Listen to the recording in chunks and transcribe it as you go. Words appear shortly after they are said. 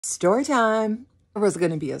Story time. There was going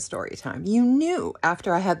to be a story time. You knew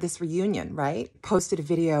after I had this reunion, right? Posted a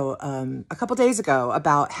video a couple days ago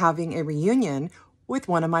about having a reunion with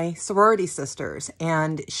one of my sorority sisters,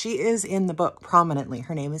 and she is in the book prominently.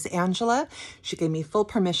 Her name is Angela. She gave me full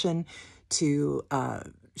permission to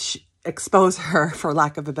expose her, for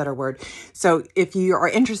lack of a better word. So if you are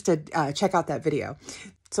interested, check out that video.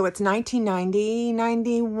 So it's 1990,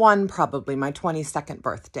 91, probably my 22nd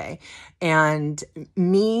birthday. And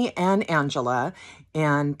me and Angela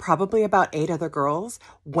and probably about 8 other girls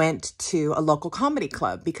went to a local comedy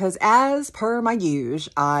club because, as per my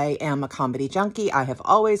usual, I am a comedy junkie. I have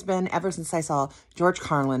always been, ever since I saw George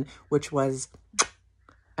Carlin, which was,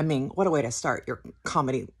 I mean, what a way to start your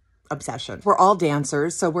comedy obsession. We're all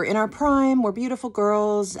dancers, so we're in our prime, we're beautiful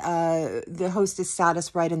girls. The hostess sat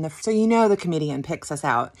us right in the, so you know the comedian picks us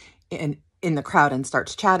out in the crowd and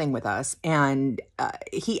starts chatting with us. And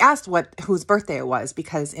he asked whose birthday it was,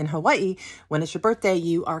 because in Hawaii, when it's your birthday,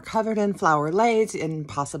 you are covered in flower lace and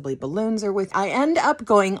possibly balloons are with. I end up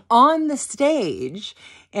going on the stage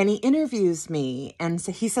and he interviews me and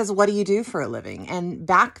so he says, "What do you do for a living?" And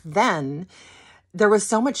back then, there was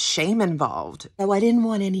so much shame involved. So I didn't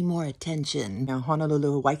want any more attention. Now,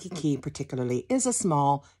 Honolulu, Waikiki particularly, is a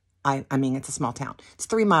small, I mean, it's a small town. It's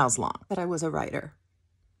 3 miles long. But I was a writer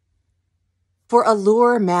for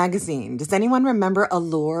Allure magazine. Does anyone remember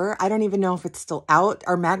Allure? I don't even know if it's still out.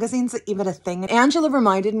 Are magazines even a thing? Angela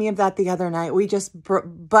reminded me of that the other night. We just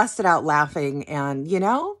busted out laughing, and you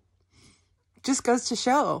know, just goes to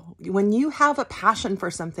show, when you have a passion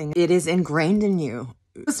for something, it is ingrained in you.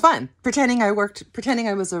 It was fun pretending I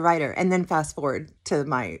was a writer, and then fast forward to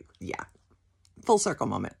my, full circle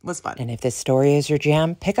moment. It was fun. And if this story is your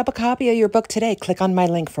jam, pick up a copy of your book today. Click on my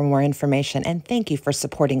link for more information, and thank you for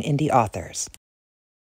supporting indie authors.